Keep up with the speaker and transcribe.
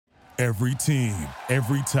Every team,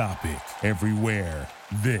 every topic, everywhere.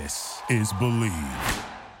 This is Believe.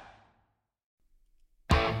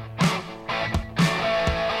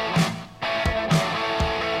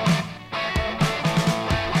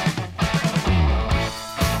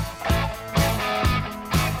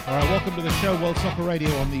 Welcome to the show, World Soccer Radio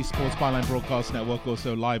on the Sports Byline Broadcast Network,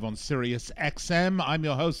 also live on Sirius XM. I'm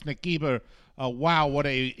your host, Nick Geber. Wow, what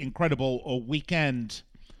an incredible weekend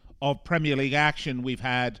of Premier League action. We've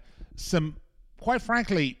had some, quite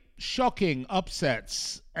frankly, shocking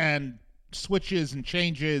upsets and switches and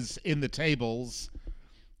changes in the tables.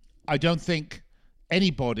 I don't think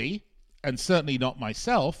anybody, and certainly not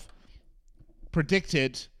myself,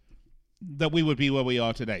 predicted that we would be where we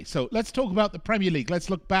are today. So let's talk about the Premier League. Let's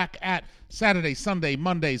look back at Saturday, Sunday,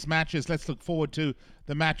 Monday's matches. Let's look forward to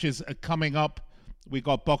the matches coming up. We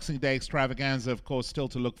got Boxing Day extravaganza, of course, still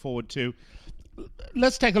to look forward to.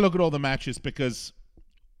 Let's take a look at all the matches, because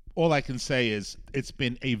all I can say is it's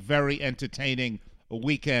been a very entertaining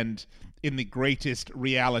weekend in the greatest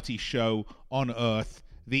reality show on earth,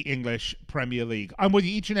 the English Premier League. I'm with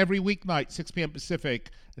you each and every weeknight, 6 p.m. Pacific,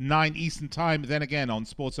 9 Eastern Time, then again on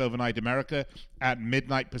Sports Overnight America at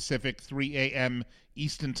midnight Pacific, 3 a.m.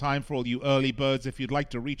 Eastern Time for all you early birds. If you'd like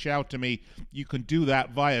to reach out to me, you can do that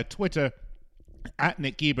via Twitter at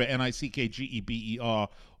Nick Geber, Nickgeber,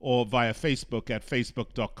 or via Facebook at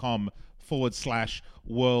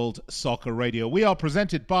facebook.com/World Soccer Radio. We are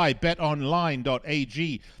presented by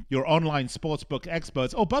BetOnline.ag, your online sportsbook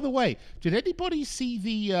experts. Oh, by the way, did anybody see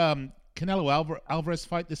the Canelo Alvarez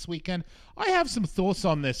fight this weekend? I have some thoughts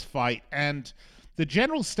on this fight and the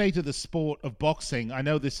general state of the sport of boxing. I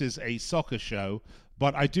know this is a soccer show,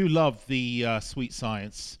 but I do love the sweet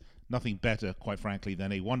science. Nothing better, quite frankly,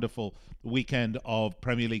 than a wonderful weekend of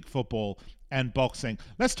Premier League football and boxing.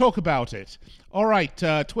 Let's talk about it. All right,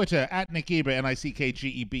 Twitter, at Nick Geber,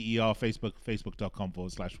 Nickgeber, Facebook,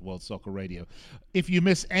 facebook.com/World Soccer Radio. If you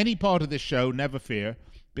miss any part of this show, never fear,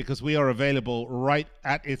 because we are available right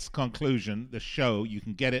at its conclusion. The show, you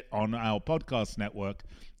can get it on our podcast network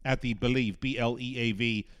at the Believe,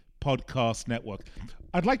 BLEAV podcast network.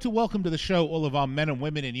 I'd like to welcome to the show all of our men and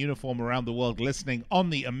women in uniform around the world listening on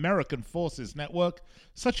the American Forces Network.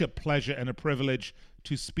 Such a pleasure and a privilege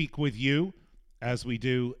to speak with you, as we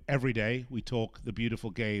do every day. We talk the beautiful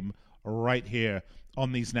game right here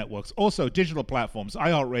on these networks. Also, digital platforms,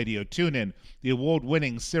 iHeartRadio, TuneIn, the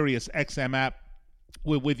award-winning Sirius XM app.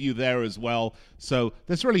 We're with you there as well. So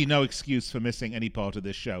there's really no excuse for missing any part of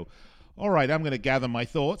this show. All right, I'm going to gather my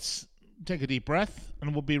thoughts, take a deep breath,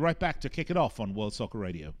 and we'll be right back to kick it off on World Soccer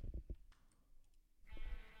Radio.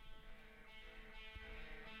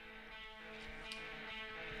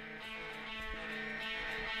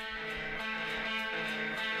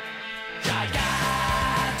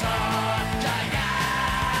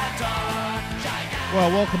 Well,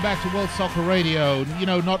 welcome back to World Soccer Radio. You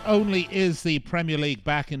know, not only is the Premier League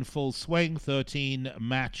back in full swing, 13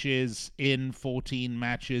 matches in, 14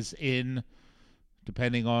 matches in,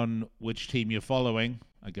 depending on which team you're following.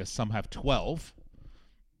 I guess some have 12.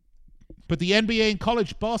 But the NBA and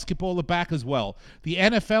college basketball are back as well. The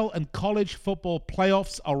NFL and college football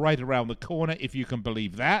playoffs are right around the corner, if you can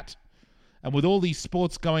believe that. And with all these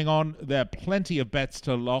sports going on, there are plenty of bets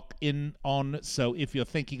to lock in on. So if you're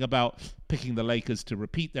thinking about picking the Lakers to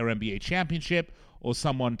repeat their NBA championship or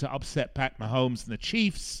someone to upset Pat Mahomes and the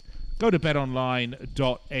Chiefs, go to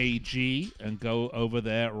BetOnline.ag and go over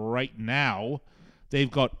there right now. They've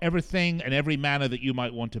got everything and every manner that you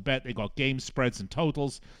might want to bet. They've got game spreads and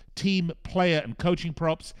totals, team, player, and coaching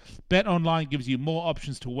props. BetOnline gives you more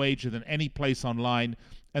options to wager than any place online.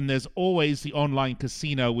 And there's always the online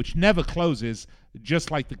casino, which never closes,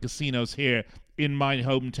 just like the casinos here in my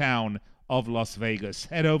hometown of Las Vegas.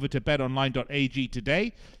 Head over to betonline.ag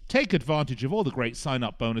today. Take advantage of all the great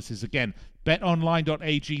sign-up bonuses. Again,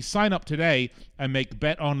 betonline.ag. Sign up today and make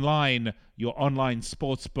BetOnline your online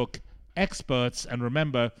sportsbook experts. And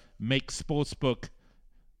remember, make sportsbook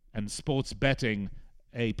and sports betting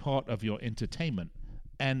a part of your entertainment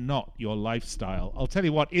and not your lifestyle. I'll tell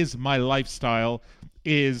you what is my lifestyle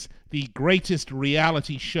is the greatest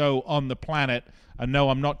reality show on the planet. And no,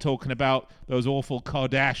 I'm not talking about those awful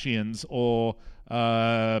Kardashians or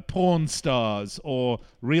porn stars or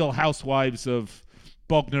Real Housewives of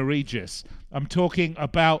Bognor Regis. I'm talking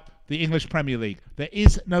about the English Premier League. There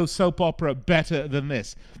is no soap opera better than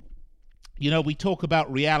this. You know, we talk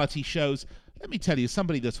about reality shows. Let me tell you,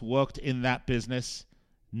 somebody that's worked in that business,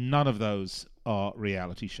 none of those are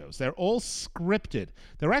reality shows. They're all scripted.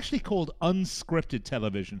 They're actually called unscripted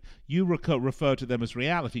television. You refer to them as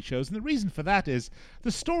reality shows, and the reason for that is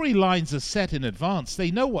the storylines are set in advance.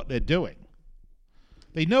 They know what they're doing.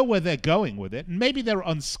 They know where they're going with it, and maybe they're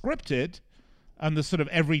unscripted, and the sort of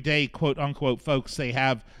everyday quote-unquote folks they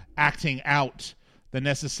have acting out the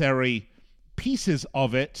necessary pieces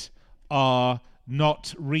of it are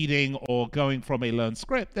not reading or going from a learned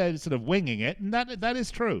script. They're sort of winging it, and that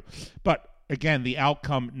is true. But again, the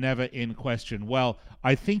outcome never in question. Well,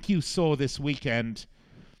 I think you saw this weekend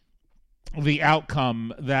the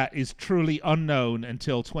outcome that is truly unknown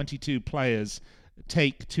until 22 players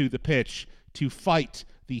take to the pitch to fight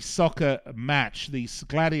the soccer match, the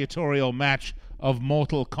gladiatorial match of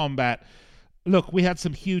Mortal Kombat. Look, we had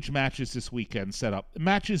some huge matches this weekend set up,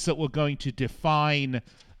 matches that were going to define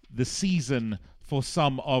the season for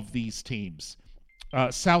some of these teams.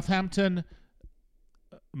 Southampton,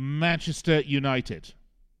 Manchester United.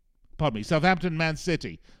 Pardon me, Southampton, Man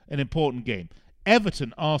City, an important game.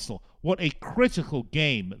 Everton, Arsenal, what a critical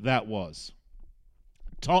game that was.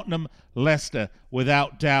 Tottenham, Leicester,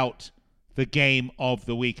 without doubt, the game of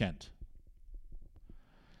the weekend.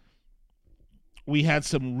 We had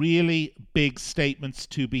some really big statements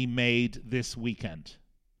to be made this weekend.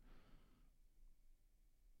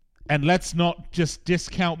 And let's not just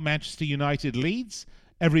discount Manchester United Leeds.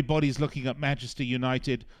 Everybody's looking at Manchester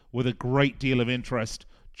United with a great deal of interest,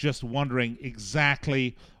 just wondering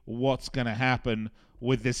exactly what's going to happen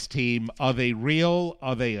with this team. Are they real?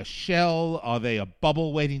 Are they a shell? Are they a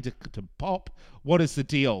bubble waiting to pop? What is the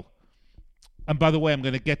deal? And by the way, I'm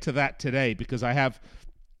going to get to that today because I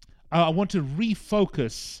want to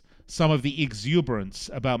refocus some of the exuberance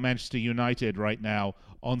about Manchester United right now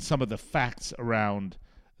on some of the facts around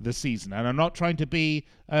the season. And I'm not trying to be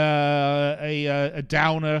a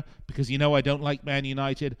downer because you know I don't like Man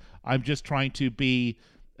United. I'm just trying to be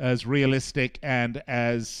as realistic and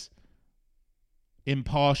as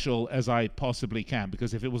impartial as I possibly can,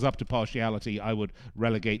 because if it was up to partiality, I would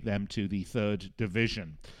relegate them to the third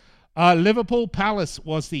division. Liverpool Palace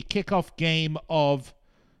was the kickoff game of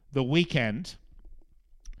the weekend,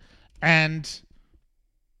 and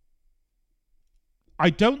I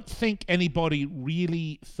don't think anybody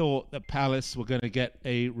really thought that Palace were going to get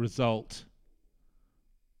a result,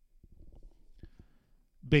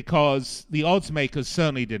 because the odds makers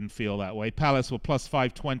certainly didn't feel that way. Palace were plus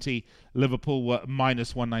 520, Liverpool were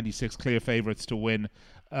minus 196, clear favourites to win.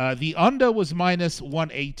 The under was minus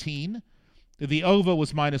 118, the over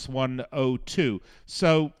was minus 102.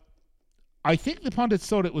 So I think the pundits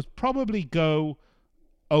thought it would probably go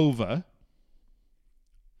over,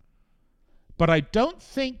 but I don't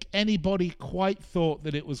think anybody quite thought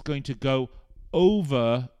that it was going to go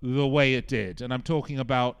over the way it did. And I'm talking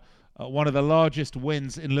about one of the largest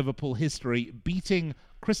wins in Liverpool history, beating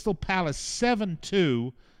Crystal Palace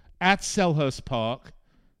 7-2 at Selhurst Park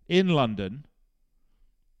in London.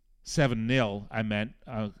 7-0, I meant,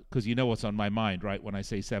 because you know what's on my mind, right, when I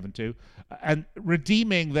say 7-2. And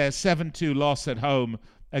redeeming their 7-2 loss at home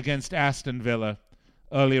against Aston Villa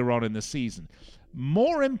earlier on in the season.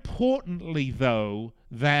 More importantly, though,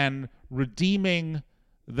 than redeeming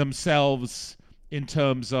themselves in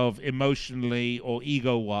terms of emotionally or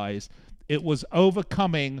ego-wise, it was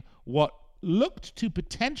overcoming what looked to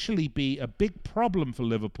potentially be a big problem for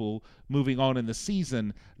Liverpool moving on in the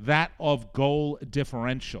season, that of goal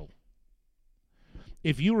differential.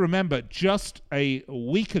 If you remember, just a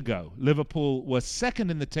week ago, Liverpool was second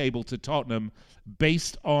in the table to Tottenham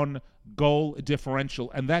based on goal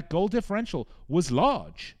differential, and that goal differential was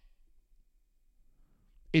large.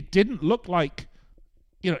 It didn't look like,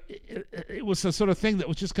 it was the sort of thing that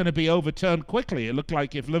was just going to be overturned quickly. It looked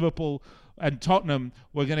like if Liverpool and Tottenham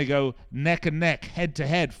were going to go neck and neck, head to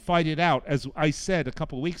head, fight it out, as I said a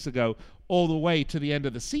couple of weeks ago, all the way to the end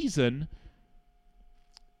of the season,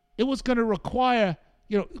 it was going to require,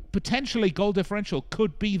 potentially goal differential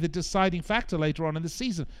could be the deciding factor later on in the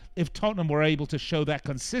season if Tottenham were able to show that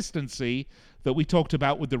consistency that we talked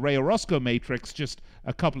about with the Ray Orozco matrix just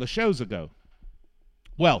a couple of shows ago.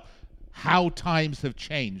 Well, how times have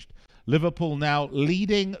changed. Liverpool now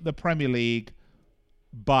leading the Premier League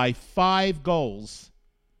by 5 goals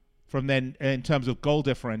from then in terms of goal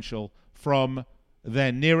differential from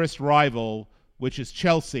their nearest rival, which is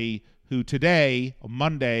Chelsea, who today, on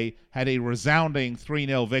Monday, had a resounding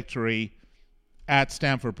 3-0 victory at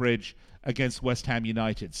Stamford Bridge against West Ham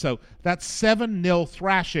United. So that 7-0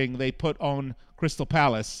 thrashing they put on Crystal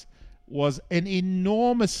Palace was an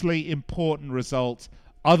enormously important result,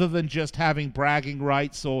 other than just having bragging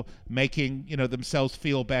rights or making themselves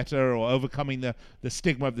feel better or overcoming the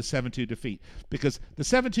stigma of the 7-2 defeat. Because the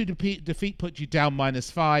 7-2 defeat put you down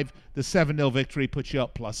 -5, the 7-0 victory put you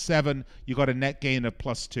up +7, you got a net gain of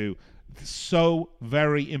 +2. So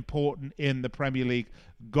very important in the Premier League.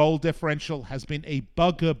 Goal differential has been a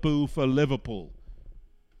bugaboo for Liverpool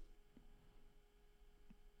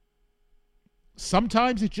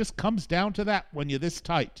sometimes it just comes down to that when you're this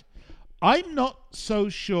tight. I'm not so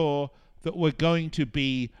sure that we're going to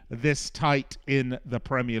be this tight in the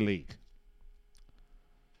Premier League.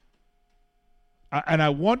 And I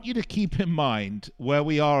want you to keep in mind where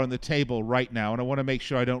we are on the table right now, and I want to make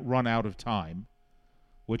sure I don't run out of time,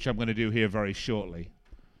 which I'm going to do here very shortly.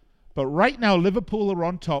 But right now, Liverpool are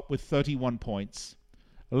on top with 31 points.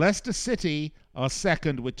 Leicester City are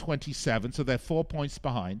second with 27, so they're 4 points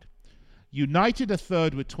behind. United are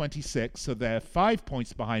third with 26, so they're 5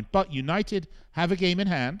 points behind. But United have a game in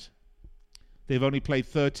hand. They've only played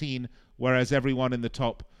 13, whereas everyone in the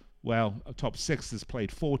top 6 has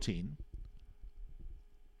played 14.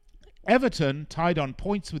 Everton, tied on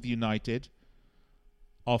points with United,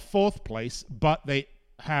 are fourth place, but they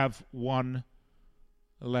have one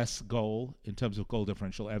less goal in terms of goal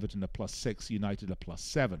differential. Everton are +6, United are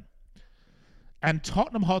 +7. And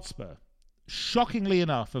Tottenham Hotspur, shockingly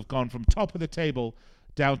enough, have gone from top of the table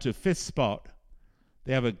down to fifth spot.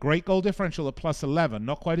 They have a great goal differential at +11,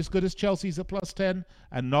 not quite as good as Chelsea's at +10,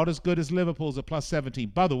 and not as good as Liverpool's at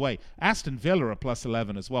 +17. By the way, Aston Villa are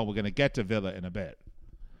 +11 as well. We're going to get to Villa in a bit.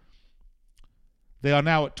 They are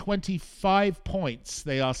now at 25 points.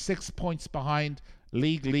 They are 6 points behind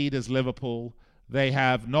league leaders Liverpool. They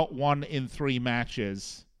have not won in 3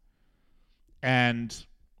 matches. And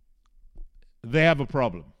they have a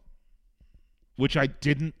problem, which I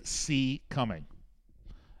didn't see coming.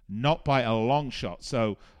 Not by a long shot.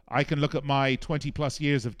 So I can look at my 20-plus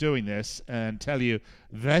years of doing this and tell you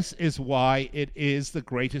this is why it is the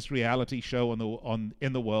greatest reality show in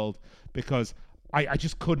the world, because I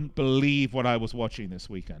just couldn't believe what I was watching this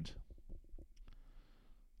weekend.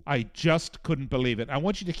 I just couldn't believe it. I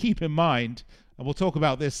want you to keep in mind, and we'll talk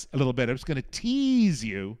about this a little bit, I'm just going to tease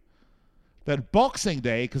you that Boxing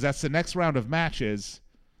Day, because that's the next round of matches,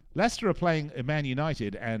 Leicester are playing Man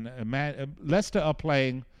United, and Leicester are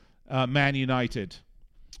playing Man United.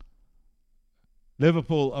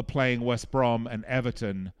 Liverpool are playing West Brom, and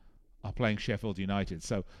Everton are playing Sheffield United.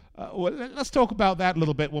 So let's talk about that a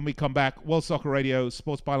little bit when we come back. World Soccer Radio,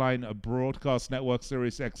 Sports Byline, a broadcast network,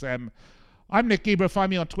 Sirius XM. I'm Nick Geber. Find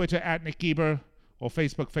me on Twitter at Nick Geber, or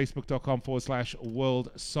Facebook,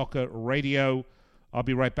 facebook.com/World Soccer Radio. I'll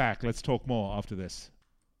be right back. Let's talk more after this.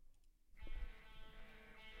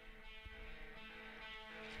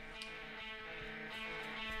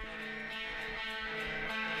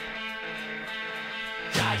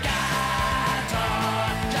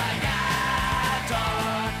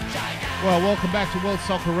 Well, welcome back to World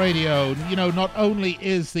Soccer Radio. You know, not only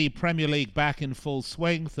is the Premier League back in full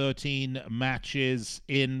swing, 13 matches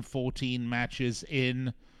in, 14 matches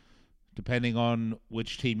in, depending on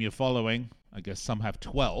which team you're following. I guess some have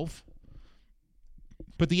 12.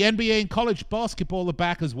 But the NBA and college basketball are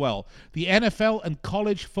back as well. The NFL and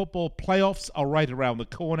college football playoffs are right around the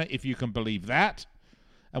corner, if you can believe that.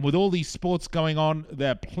 And with all these sports going on,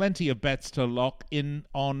 there are plenty of bets to lock in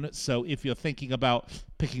on. So if you're thinking about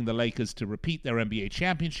picking the Lakers to repeat their NBA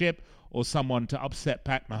championship, or someone to upset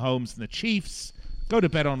Pat Mahomes and the Chiefs, go to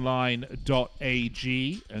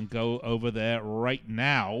BetOnline.ag and go over there right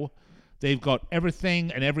now. They've got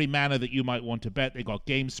everything and every manner that you might want to bet. They've got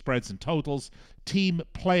game spreads and totals, team,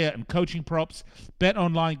 player, and coaching props.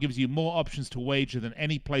 BetOnline gives you more options to wager than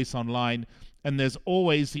any place online. And there's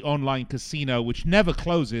always the online casino, which never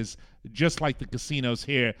closes, just like the casinos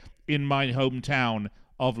here in my hometown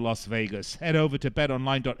of Las Vegas. Head over to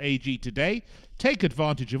betonline.ag today. Take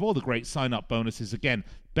advantage of all the great sign-up bonuses. Again,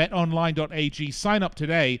 betonline.ag. Sign up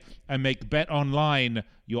today and make BetOnline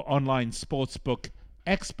your online sportsbook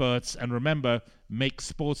experts. And remember, make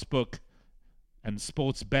sportsbook and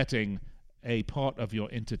sports betting a part of your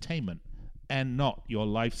entertainment and not your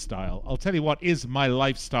lifestyle. I'll tell you what is my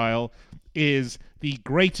lifestyle is the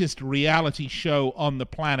greatest reality show on the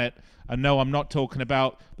planet. And no, I'm not talking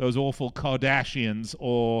about those awful Kardashians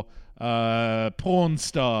or porn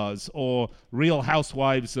stars or Real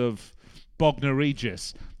Housewives of Bognor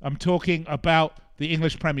Regis. I'm talking about the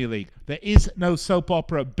English Premier League. There is no soap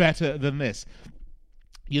opera better than this.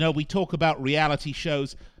 You know, we talk about reality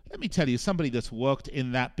shows. Let me tell you, somebody that's worked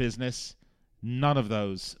in that business, none of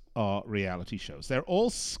those are reality shows. They're all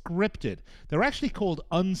scripted. They're actually called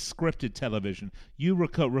unscripted television. You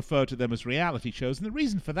refer to them as reality shows, and the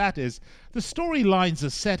reason for that is the storylines are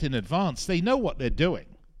set in advance. They know what they're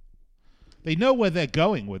doing. They know where they're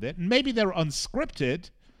going with it, and maybe they're unscripted,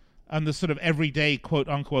 and the sort of everyday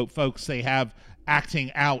quote-unquote folks they have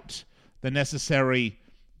acting out the necessary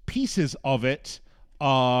pieces of it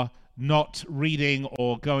are not reading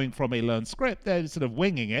or going from a learned script. They're sort of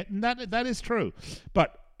winging it, and that is true.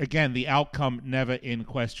 But again, the outcome never in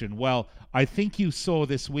question. Well, I think you saw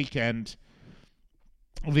this weekend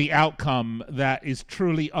the outcome that is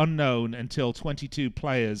truly unknown until 22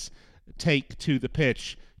 players take to the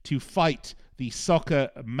pitch to fight the soccer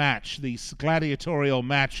match, the gladiatorial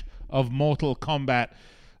match of Mortal Kombat.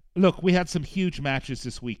 Look, we had some huge matches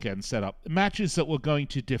this weekend set up. Matches that were going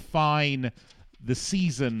to define the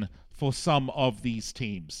season for some of these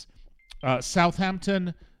teams.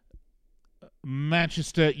 Southampton,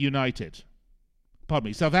 Manchester United. Pardon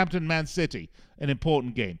me, Southampton, Man City, an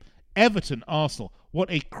important game. Everton, Arsenal, what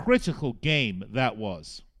a critical game that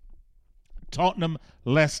was. Tottenham,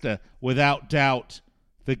 Leicester, without doubt,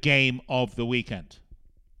 the game of the weekend.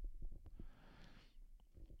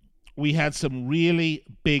 We had some really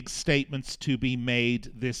big statements to be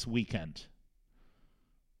made this weekend.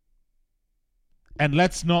 And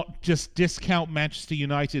let's not just discount Manchester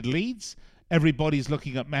United Leeds. Everybody's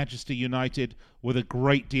looking at Manchester United with a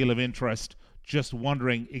great deal of interest, just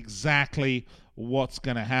wondering exactly what's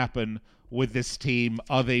going to happen with this team.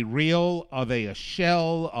 Are they real? Are they a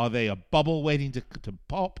shell? Are they a bubble waiting to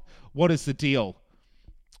pop? What is the deal?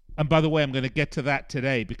 And by the way, I'm going to get to that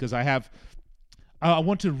today because I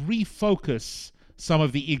want to refocus some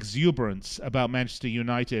of the exuberance about Manchester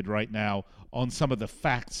United right now on some of the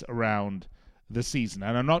facts around the season.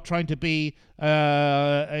 And I'm not trying to be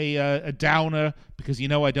a downer because you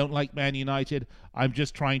know I don't like Man United. I'm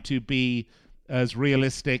just trying to be as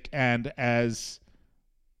realistic and as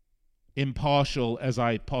impartial as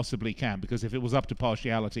I possibly can, because if it was up to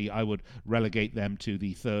partiality, I would relegate them to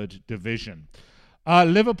the third division.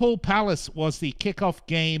 Liverpool Palace was the kickoff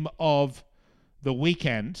game of the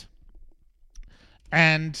weekend,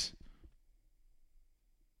 and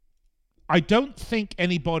I don't think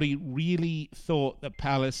anybody really thought that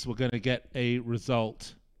Palace were going to get a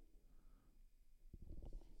result,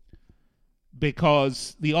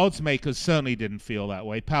 because the odds makers certainly didn't feel that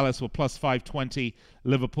way. Palace were plus 520,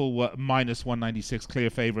 Liverpool were minus 196,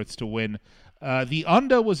 clear favourites to win. The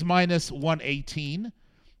under was minus 118,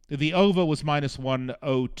 the over was minus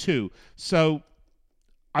 102. So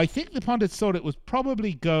I think the pundits thought it would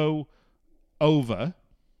probably go over,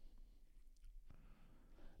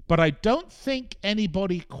 but I don't think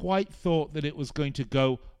anybody quite thought that it was going to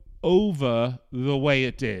go over the way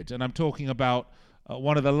it did. And I'm talking about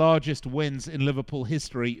one of the largest wins in Liverpool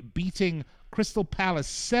history, beating Crystal Palace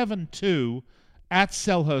 7-2 at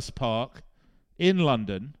Selhurst Park in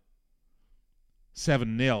London.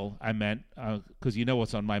 7-0, I meant, because you know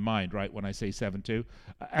what's on my mind, right, when I say 7-2.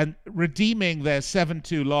 And redeeming their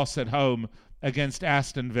 7-2 loss at home against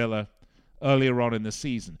Aston Villa earlier on in the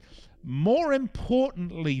season. More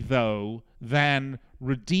importantly, though, than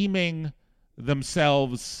redeeming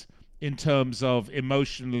themselves in terms of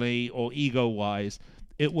emotionally or ego-wise,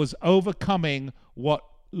 it was overcoming what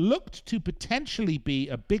looked to potentially be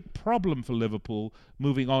a big problem for Liverpool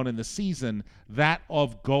moving on in the season, that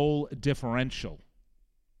of goal differential.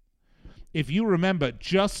 If you remember,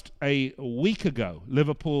 just a week ago,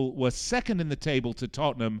 Liverpool was second in the table to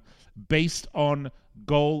Tottenham based on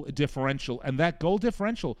goal differential, and that goal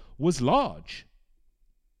differential was large.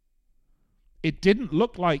 It didn't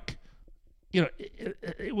look like,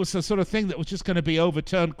 it was the sort of thing that was just going to be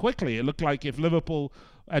overturned quickly. It looked like if Liverpool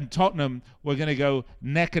and Tottenham were going to go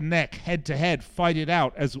neck and neck, head to head, fight it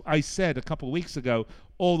out, as I said a couple of weeks ago,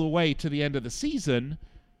 all the way to the end of the season,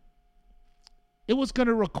 it was going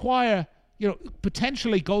to require,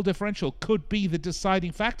 potentially goal differential could be the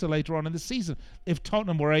deciding factor later on in the season if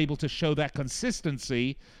Tottenham were able to show that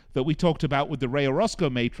consistency that we talked about with the Ray Orozco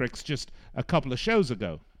matrix just a couple of shows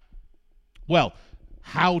ago. Well,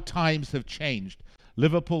 how times have changed.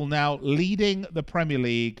 Liverpool now leading the Premier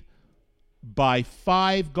League by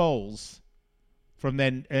 5 goals from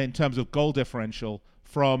then in terms of goal differential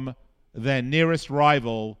from their nearest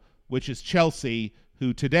rival, which is Chelsea,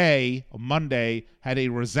 who today, on Monday, had a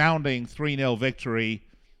resounding 3-0 victory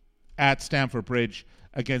at Stamford Bridge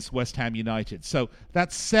against West Ham United. So that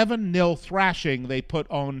 7-0 thrashing they put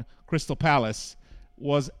on Crystal Palace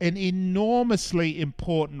was an enormously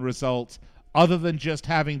important result, other than just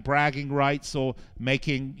having bragging rights or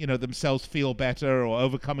making themselves feel better or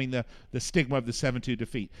overcoming the stigma of the 7-2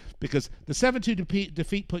 defeat. Because the 7-2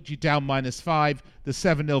 defeat put you down -5, the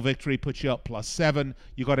 7-0 victory put you up +7,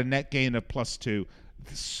 you got a net gain of +2.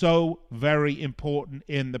 So very important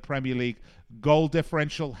in the Premier League. Goal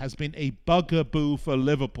differential has been a bugaboo for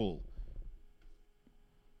Liverpool.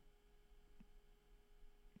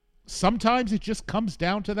 Sometimes it just comes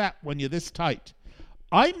down to that when you're this tight.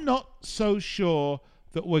 I'm not so sure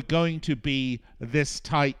that we're going to be this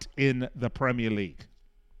tight in the Premier League.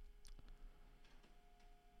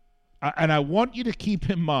 And I want you to keep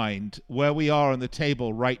in mind where we are on the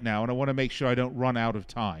table right now, and I want to make sure I don't run out of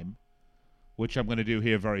time. which I'm going to do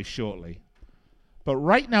here very shortly. But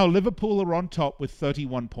right now, Liverpool are on top with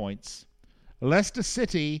 31 points. Leicester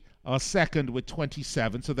City are second with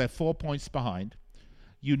 27, so they're 4 points behind.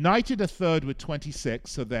 United are third with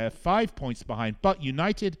 26, so they're 5 points behind. But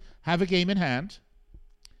United have a game in hand.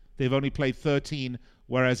 They've only played 13,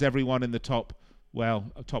 whereas everyone in the top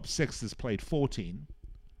 6 has played 14.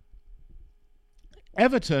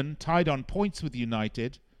 Everton, tied on points with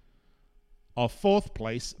United, are fourth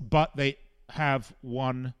place, but they have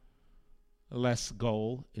one less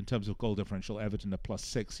goal in terms of goal differential. Everton are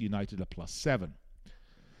 +6, United are +7.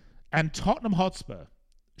 And Tottenham Hotspur,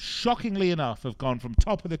 shockingly enough, have gone from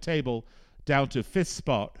top of the table down to fifth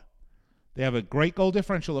spot. They have a great goal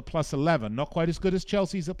differential at +11, not quite as good as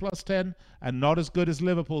Chelsea's at +10, and not as good as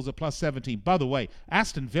Liverpool's at +17. By the way,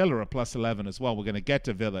 Aston Villa are +11 as well. We're going to get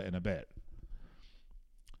to Villa in a bit.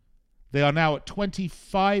 They are now at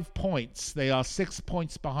 25 points. They are 6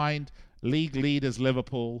 points behind league leaders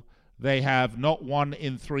Liverpool. They have not won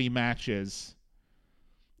in 3 matches,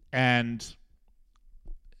 and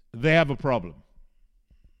they have a problem,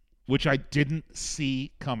 which I didn't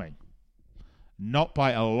see coming. Not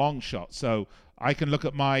by a long shot. So I can look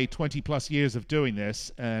at my 20-plus years of doing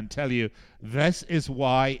this and tell you this is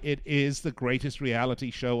why it is the greatest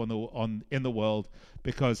reality show in the world,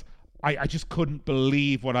 because I just couldn't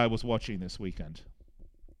believe what I was watching this weekend.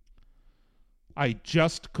 I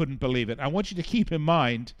just couldn't believe it. I want you to keep in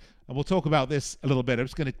mind, and we'll talk about this a little bit, I'm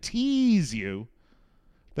just going to tease you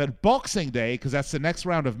that Boxing Day, because that's the next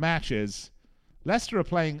round of matches, Leicester are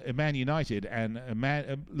playing Man United, and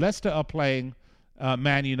Leicester are playing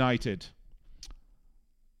Man United.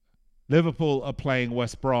 Liverpool are playing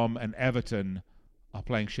West Brom, and Everton are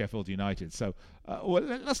playing Sheffield United. So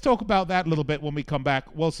let's talk about that a little bit when we come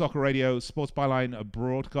back. World Soccer Radio, Sports Byline, a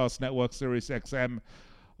broadcast network, Sirius XM.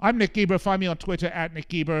 I'm Nick Geber. Find me on Twitter at Nick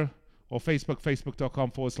Geber, or Facebook,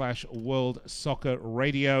 facebook.com/World Soccer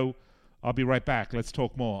Radio. I'll be right back. Let's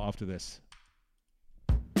talk more after this.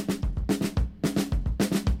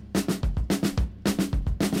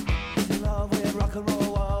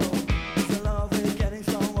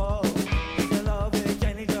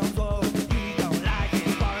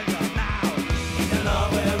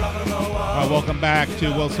 Welcome back to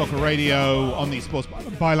World Soccer Radio on the Sports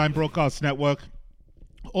Byline Broadcast Network,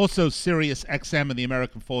 also Sirius XM and the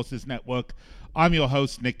American Forces Network. I'm your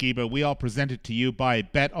host, Nick Geber. We are presented to you by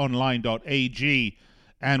BetOnline.ag,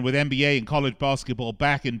 and with NBA and college basketball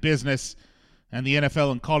back in business and the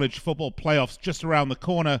NFL and college football playoffs just around the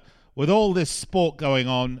corner, with all this sport going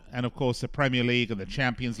on, and of course the Premier League and the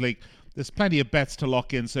Champions League, there's plenty of bets to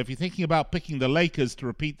lock in. So if you're thinking about picking the Lakers to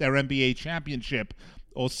repeat their NBA championship,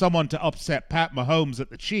 or someone to upset Pat Mahomes at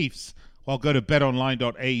the Chiefs, well, go to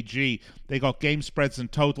betonline.ag. They got game spreads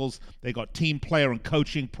and totals. They got team player and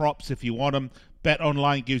coaching props if you want them.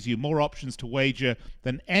 BetOnline gives you more options to wager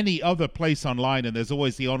than any other place online, and there's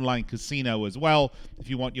always the online casino as well. If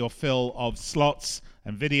you want your fill of slots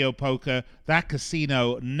and video poker, that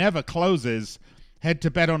casino never closes. Head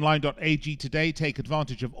to betonline.ag today. Take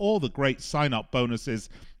advantage of all the great sign-up bonuses.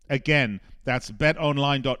 Again, that's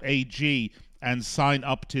betonline.ag. And sign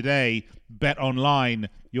up today. BetOnline,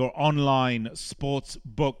 your online sports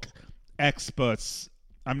book experts.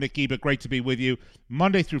 I'm Nick Geber. Great to be with you.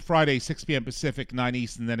 Monday through Friday, 6 p.m. Pacific, 9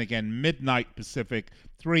 Eastern, then again midnight Pacific,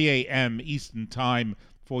 3 a.m. Eastern Time.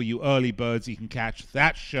 For you early birds, you can catch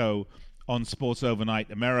that show on Sports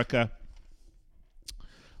Overnight America.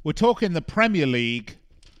 We're talking the Premier League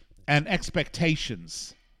and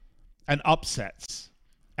expectations and upsets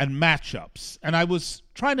and matchups. And I was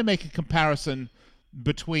trying to make a comparison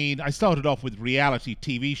between, I started off with reality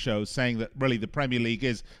TV shows, saying that really the Premier League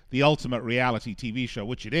is the ultimate reality TV show,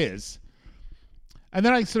 which it is. And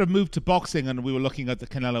then I sort of moved to boxing, and we were looking at the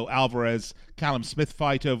Canelo Alvarez Callum Smith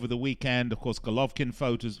fight over the weekend. Of course, Golovkin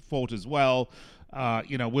fought as well.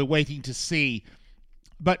 We're waiting to see.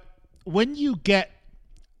 But when you get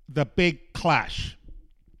the big clash,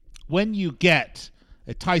 when you get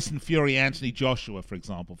a Tyson Fury, Anthony Joshua, for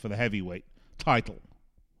example, for the heavyweight title,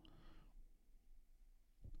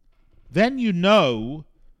 then you know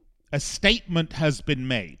a statement has been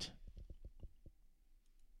made.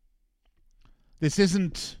 This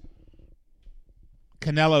isn't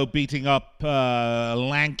Canelo beating up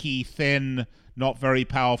lanky, thin, not very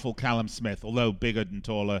powerful Callum Smith, although bigger and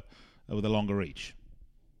taller with a longer reach.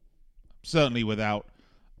 Certainly without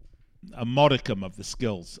a modicum of the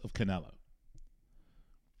skills of Canelo.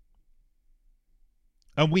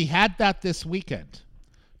 And we had that this weekend.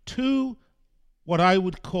 Two what I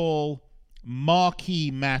would call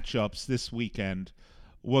marquee matchups this weekend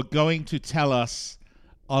were going to tell us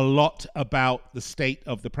a lot about the state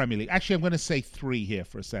of the Premier League. Actually, I'm going to say 3 here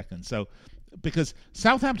for a second. So, because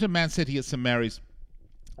Southampton, Man City at St Mary's,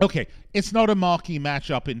 okay, it's not a marquee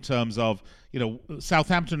matchup in terms of,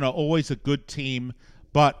 Southampton are always a good team,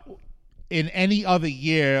 but in any other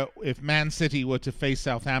year, if Man City were to face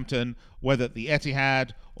Southampton, whether at the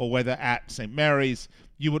Etihad or whether at St Mary's,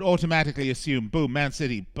 you would automatically assume, boom, Man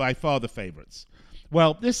City by far the favourites.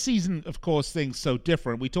 Well, this season, of course, things so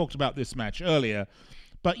different. We talked about this match earlier.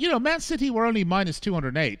 But, Man City were only minus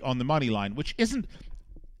 208 on the money line, which isn't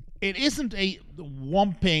a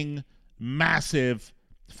whomping, massive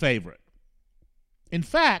favorite. In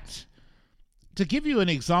fact, to give you an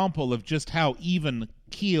example of just how even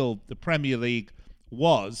keeled the Premier League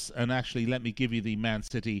was, and actually let me give you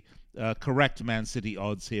the correct Man City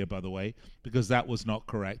odds here, by the way, because that was not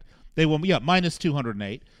correct. They were, minus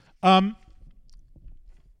 208.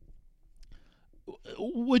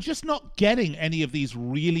 We're just not getting any of these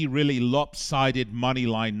really, really lopsided money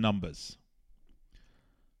line numbers.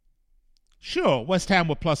 Sure, West Ham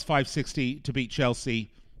were plus 560 to beat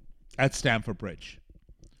Chelsea at Stamford Bridge.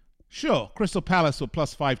 Sure, Crystal Palace were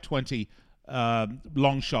plus 520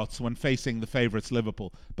 long shots when facing the favourites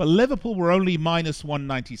Liverpool. But Liverpool were only minus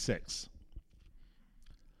 196.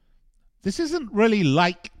 This isn't really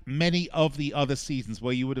like many of the other seasons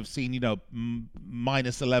where you would have seen,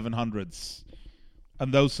 minus 1100s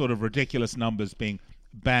and those sort of ridiculous numbers being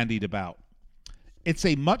bandied about. It's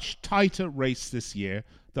a much tighter race this year.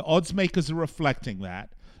 The odds makers are reflecting that.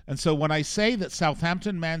 And so when I say that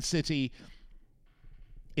Southampton, Man City,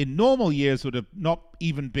 in normal years would have not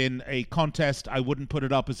even been a contest, I wouldn't put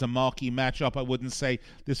it up as a marquee matchup. I wouldn't say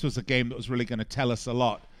this was a game that was really going to tell us a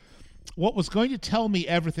lot. What was going to tell me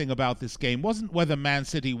everything about this game wasn't whether Man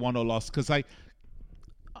City won or lost, because I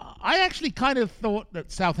actually kind of thought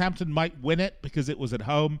that Southampton might win it because it was at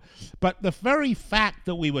home. But the very fact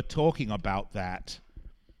that we were talking about that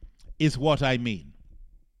is what I mean.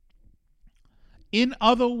 In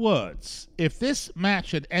other words, if this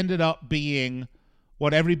match had ended up being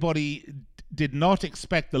what everybody did not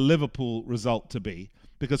expect the Liverpool result to be,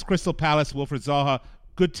 because Crystal Palace, Wilfried Zaha,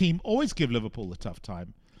 good team, always give Liverpool a tough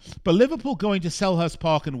time. But Liverpool going to Selhurst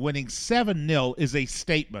Park and winning 7-0 is a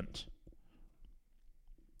statement.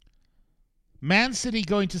 Man City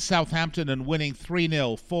going to Southampton and winning 3-0,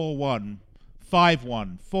 4-1,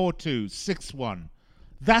 5-1, 4-2, 6-1.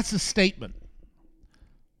 That's a statement.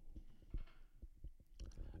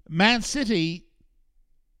 Man City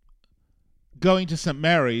going to St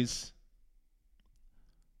Mary's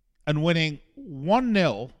and winning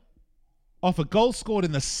 1-0 off a goal scored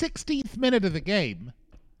in the 16th minute of the game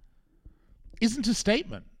isn't a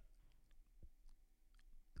statement.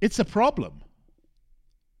 It's a problem.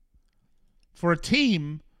 For a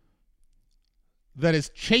team that is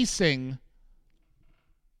chasing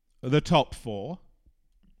the top 4,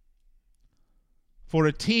 for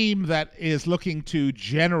a team that is looking to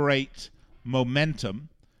generate momentum,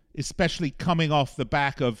 especially coming off the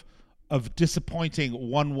back of disappointing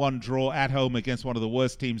 1-1 draw at home against one of the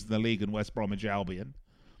worst teams in the league in West Bromwich Albion,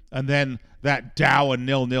 and then that dour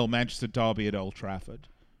 0-0 Manchester derby at Old Trafford.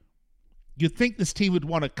 You'd think this team would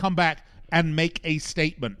want to come back and make a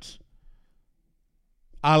statement,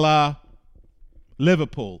 a la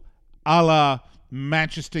Liverpool, a la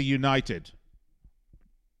Manchester United.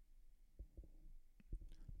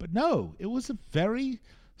 But no, it was a very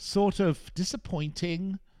sort of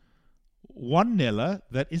disappointing 1-0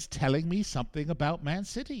 that is telling me something about Man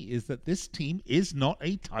City, is that this team is not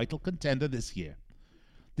a title contender this year.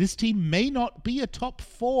 This team may not be a top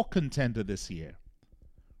 4 contender this year.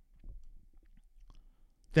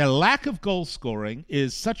 Their lack of goal scoring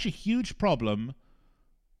is such a huge problem.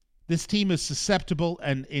 This team is susceptible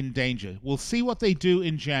and in danger. We'll see what they do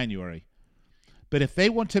in January. But if they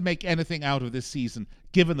want to make anything out of this season,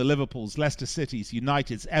 given the Liverpools, Leicester Cities,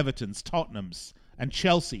 Uniteds, Evertons, Tottenhams, and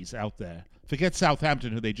Chelsea's out there, forget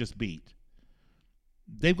Southampton, who they just beat,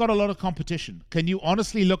 they've got a lot of competition. Can you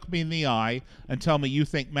honestly look me in the eye and tell me you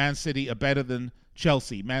think Man City are better than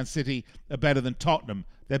Chelsea? Man City are better than Tottenham?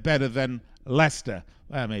 They're better than Leicester?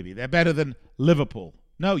 Well, maybe. They're better than Liverpool?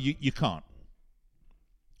 No, you can't.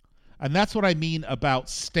 And that's what I mean about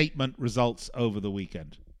statement results over the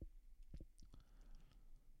weekend.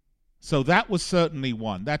 So that was certainly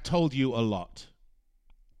one. That told you a lot.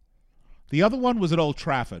 The other one was at Old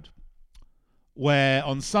Trafford, where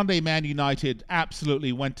on Sunday Man United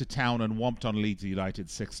absolutely went to town and whomped on Leeds United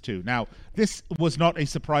 6-2. Now, this was not a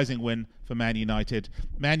surprising win for Man United.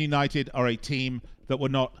 Man United are a team that were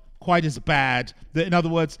not quite as bad. In other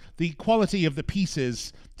words, the quality of the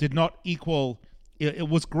pieces did not equal, it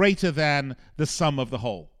was greater than the sum of the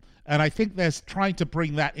whole. And I think they're trying to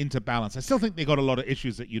bring that into balance. I still think they got a lot of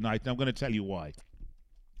issues at United, and I'm going to tell you why.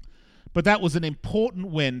 But that was an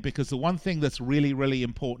important win because the one thing that's really, really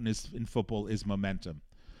important in football is momentum.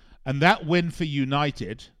 And that win for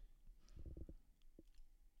United,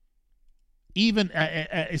 even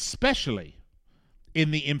especially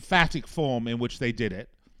in the emphatic form in which they did it,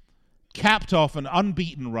 capped off an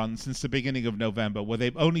unbeaten run since the beginning of November where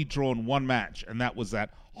they've only drawn one match, and that was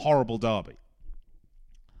that horrible derby.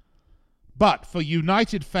 But for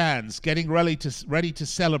United fans getting ready to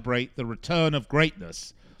celebrate the return of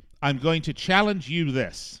greatness, I'm going to challenge you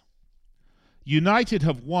this. United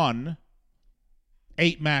have won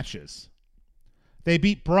 8 matches. They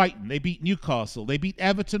beat Brighton, they beat Newcastle, they beat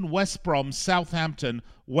Everton, West Brom, Southampton,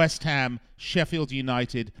 West Ham, Sheffield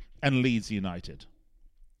United, and Leeds United.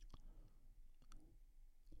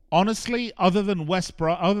 Honestly, other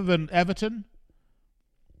than Everton,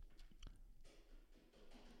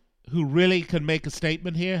 who really can make a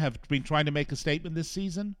statement here, have been trying to make a statement this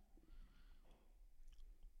season,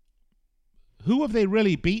 who have they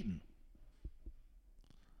really beaten?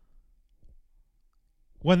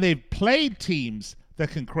 When they've played teams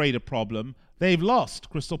that can create a problem, they've lost.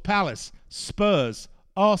 Crystal Palace, Spurs,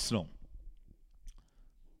 Arsenal.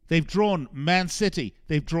 They've drawn Man City.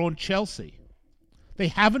 They've drawn Chelsea. They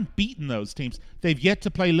haven't beaten those teams. They've yet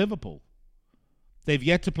to play Liverpool. They've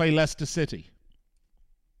yet to play Leicester City.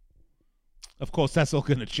 Of course, that's all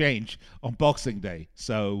going to change on Boxing Day,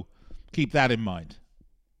 so keep that in mind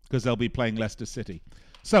because they'll be playing Leicester City.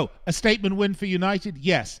 So, a statement win for United?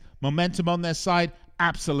 Yes. Momentum on their side?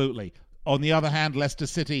 Absolutely. On the other hand, Leicester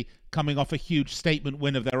City coming off a huge statement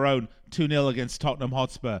win of their own, 2-0 against Tottenham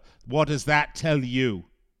Hotspur. What does that tell you?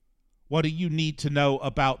 What do you need to know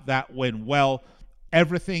about that win? Well,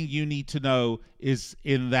 everything you need to know is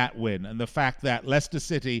in that win, and the fact that Leicester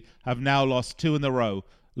City have now lost 2 in a row,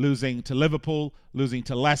 losing to Liverpool, losing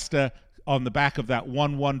to Leicester on the back of that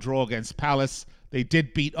 1-1 draw against Palace. They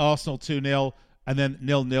did beat Arsenal 2-0 and then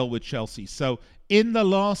 0-0 with Chelsea. So in the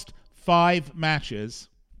last 5 matches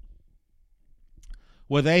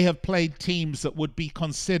where they have played teams that would be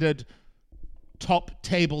considered top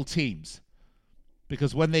table teams,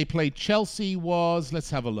 because when they played Chelsea was, let's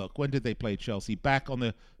have a look. When did they play Chelsea? Back on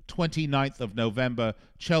the 29th of November.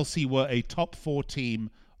 Chelsea were a top 4 team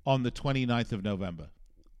on the 29th of November.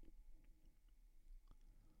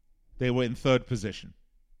 They were in 3rd position.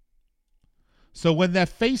 So when they're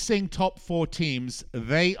facing top 4 teams,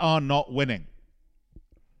 they are not winning.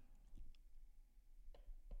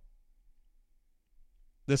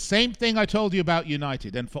 The same thing I told you about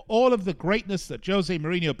United. And for all of the greatness that Jose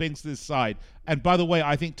Mourinho brings to this side, and by the way,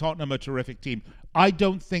 I think Tottenham are a terrific team, I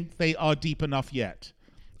don't think they are deep enough yet.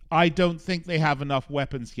 I don't think they have enough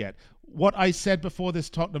weapons yet. What I said before this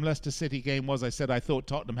Tottenham-Leicester City game was I said I thought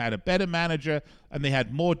Tottenham had a better manager and they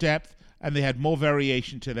had more depth and they had more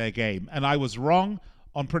variation to their game. And I was wrong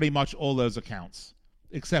on pretty much all those accounts,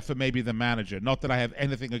 except for maybe the manager. Not that I have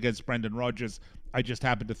anything against Brendan Rodgers. I just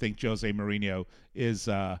happen to think Jose Mourinho is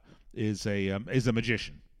a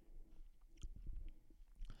magician.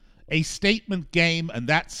 A statement game, and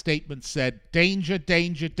that statement said, danger,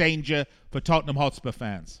 danger, danger for Tottenham Hotspur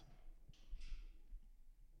fans.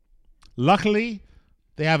 Luckily,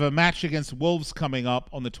 they have a match against Wolves coming up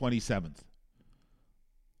on the 27th.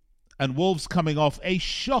 And Wolves coming off a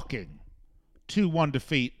shocking 2-1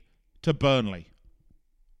 defeat to Burnley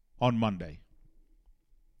on Monday.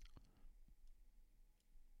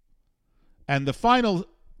 And the final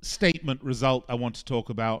statement result I want to talk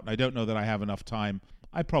about, and I don't know that I have enough time,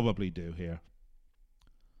 I probably do here,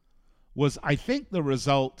 was I think the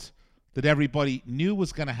result that everybody knew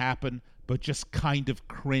was going to happen, but just kind of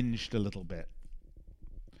cringed a little bit.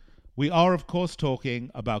 We are, of course,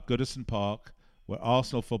 talking about Goodison Park, where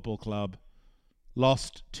Arsenal Football Club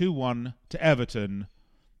lost 2-1 to Everton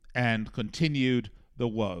and continued the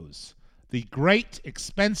woes. The great,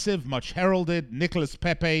 expensive, much heralded Nicolas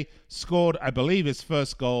Pepe scored, I believe, his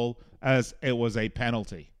first goal as it was a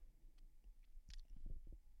penalty.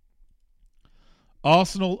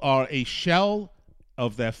 Arsenal are a shell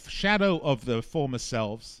of their shadow of their former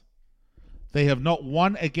selves. They have not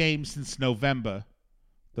won a game since November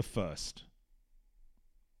the 1st.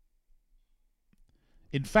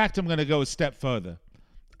 In fact, I'm going to go a step further.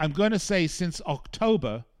 I'm going to say since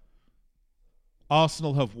October,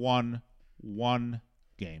 Arsenal have won 1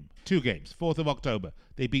 game. 2 games. 4th of October.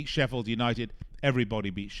 They beat Sheffield United. Everybody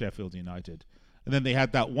beat Sheffield United. And then they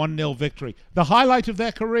had that 1-0 victory. The highlight of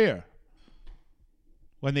their career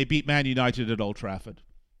when they beat Man United at Old Trafford.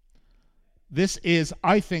 This is,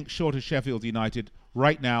 I think, short of Sheffield United,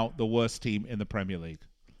 right now the worst team in the Premier League.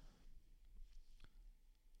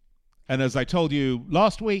 And as I told you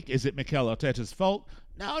last week, is it Mikel Arteta's fault?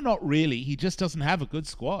 No, not really. He just doesn't have a good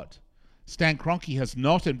squad. Stan Kroenke has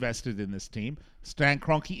not invested in this team. Stan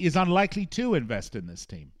Kroenke is unlikely to invest in this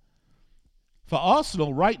team. For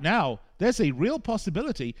Arsenal right now, there's a real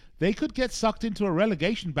possibility they could get sucked into a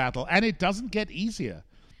relegation battle, and it doesn't get easier.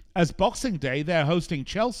 As Boxing Day, they're hosting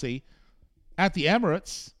Chelsea at the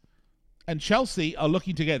Emirates, and Chelsea are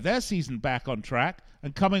looking to get their season back on track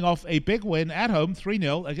and coming off a big win at home,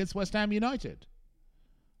 3-0 against West Ham United.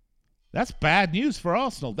 That's bad news for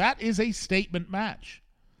Arsenal. That is a statement match.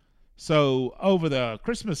 So over the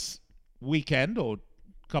Christmas weekend or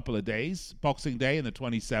couple of days, Boxing Day and the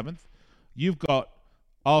 27th, you've got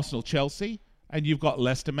Arsenal-Chelsea and you've got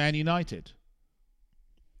Leicester-Man United.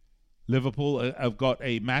 Liverpool have got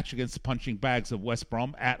a match against the punching bags of West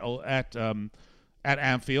Brom at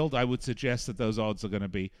Anfield. I would suggest that those odds are going to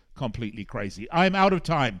be completely crazy. I'm out of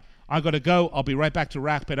time. I've got to go. I'll be right back to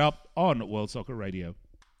wrap it up on World Soccer Radio.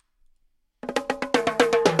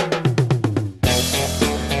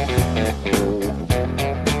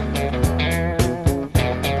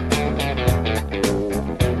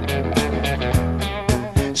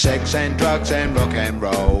 Sex and drugs and rock and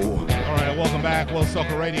roll. All right, welcome back, World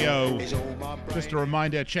Soccer Radio. Just a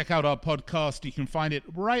reminder, check out our podcast. You can find it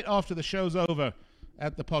right after the show's over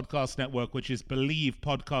at the podcast network, which is Believe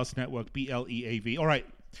Podcast Network, BLEAV. All right,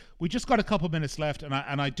 we just got a couple minutes left, and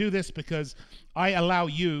I do this because I allow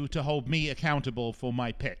you to hold me accountable for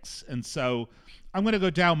my picks. And so I'm going to go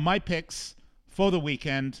down my picks for the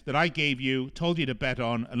weekend that I gave you, told you to bet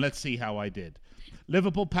on, and let's see how I did.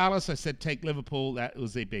 Liverpool Palace, I said take Liverpool. That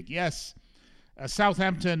was a big yes.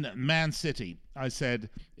 Southampton, Man City. I said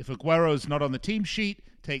if Aguero's not on the team sheet,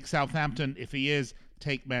 take Southampton. If he is,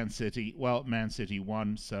 take Man City. Well, Man City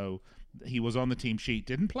won, so he was on the team sheet.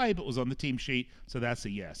 Didn't play, but was on the team sheet, so that's a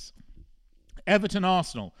yes. Everton,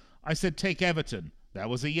 Arsenal. I said take Everton. That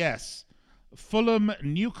was a yes. Fulham,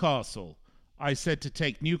 Newcastle. I said to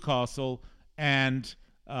take Newcastle, and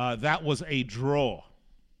that was a draw.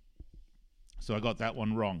 So I got that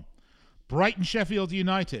one wrong. Brighton, Sheffield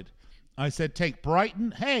United. I said take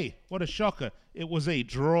Brighton. Hey, what a shocker. It was a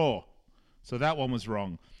draw. So that one was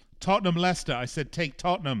wrong. Tottenham, Leicester. I said take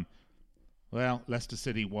Tottenham. Well, Leicester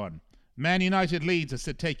City won. Man United, Leeds. I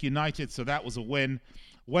said take United. So that was a win.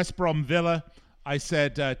 West Brom, Villa. I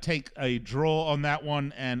said take a draw on that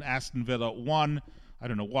one. And Aston Villa won. I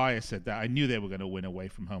don't know why I said that. I knew they were going to win away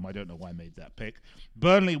from home. I don't know why I made that pick.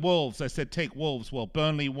 Burnley, Wolves. I said take Wolves. Well,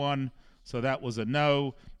 Burnley won. So that was a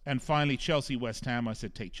no. And finally, Chelsea, West Ham. I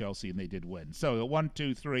said take Chelsea, and they did win. So 1,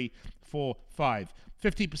 2, 3, 4, 5.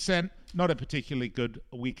 50%, not a particularly good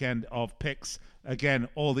weekend of picks. Again,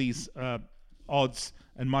 all these odds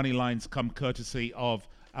and money lines come courtesy of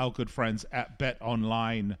our good friends at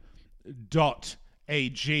BetOnline.ag,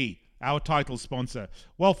 our title sponsor.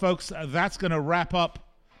 Well, folks, that's going to wrap up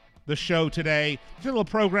the show today. Just a little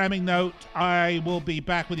programming note. I will be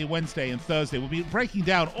back with you Wednesday and Thursday. We'll be breaking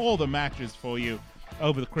down all the matches for you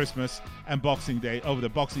over the Christmas and Boxing Day, over the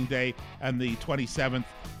Boxing Day and the 27th,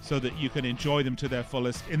 so that you can enjoy them to their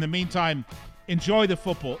fullest. In the meantime, enjoy the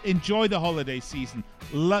football, enjoy the holiday season,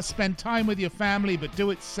 spend time with your family, but do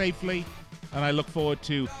it safely. And I look forward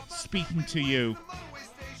to speaking to you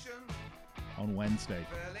on Wednesday.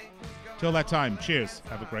 Till that time, cheers.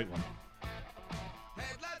 Have a great one.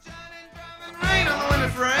 Rain on the winter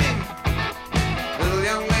frame. Little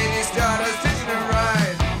young lady started stitching and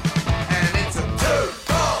ride. And it's a 2,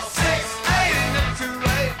 4, 6, 8, and never too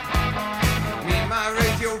late. Me and my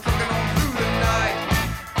radio trucking on through the night.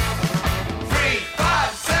 3,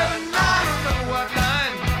 5, 7, 9, I don't know what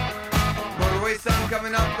line. Motorway sun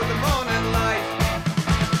coming up with the morning light.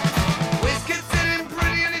 Whiskey sitting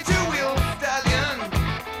pretty in a two-wheel stallion.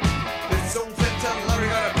 This old 10-ton lorry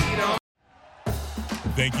got a beat on.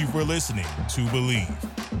 Thank you for listening to Believe.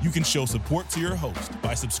 You can show support to your host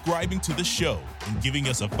by subscribing to the show and giving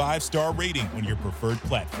us a 5-star rating on your preferred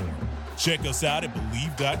platform. Check us out at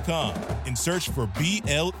Believe.com and search for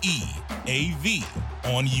BLEAV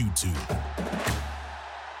on YouTube.